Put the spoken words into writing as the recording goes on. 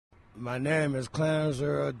My name is Clarence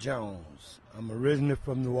Jones. I'm originally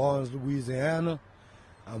from New Orleans, Louisiana.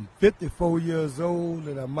 I'm 54 years old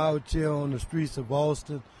and I'm out here on the streets of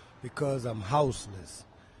Austin because I'm houseless.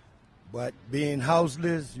 But being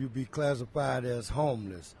houseless, you be classified as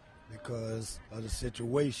homeless because of the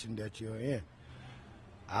situation that you're in.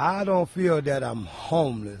 I don't feel that I'm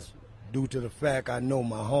homeless due to the fact I know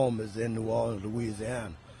my home is in New Orleans,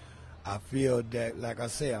 Louisiana. I feel that, like I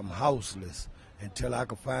say, I'm houseless. Until I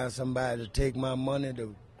can find somebody to take my money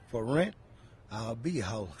for rent, I'll be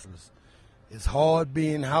houseless. It's hard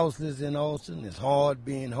being houseless in Austin. It's hard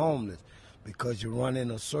being homeless because you run in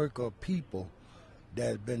a circle of people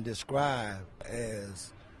that's been described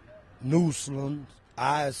as nuisance,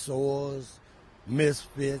 eyesores,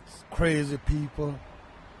 misfits, crazy people.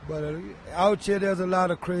 But out here, there's a lot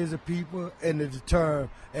of crazy people, and the term,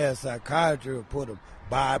 as psychiatry would put them,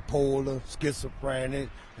 bipolar, schizophrenic,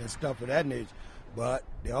 and stuff of that nature. But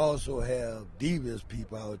they also have devious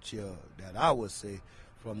people out here that I would say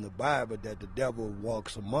from the Bible that the devil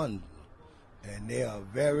walks among them. And they are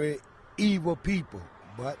very evil people.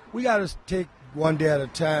 But we got to take one day at a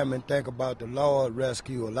time and think about the Lord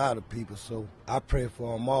rescue a lot of people. So I pray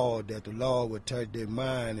for them all that the Lord would touch their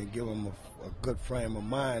mind and give them a good frame of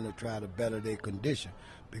mind to try to better their condition.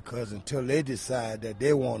 Because until they decide that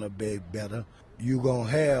they want to be better, you're going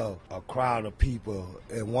to have a crowd of people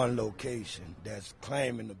in one location that's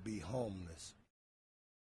claiming to be homeless.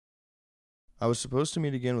 I was supposed to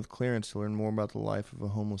meet again with Clarence to learn more about the life of a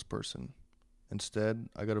homeless person. Instead,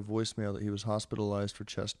 I got a voicemail that he was hospitalized for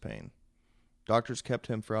chest pain. Doctors kept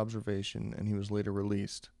him for observation, and he was later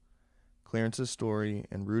released. Clarence's story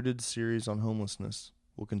and Rooted series on homelessness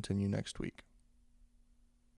will continue next week.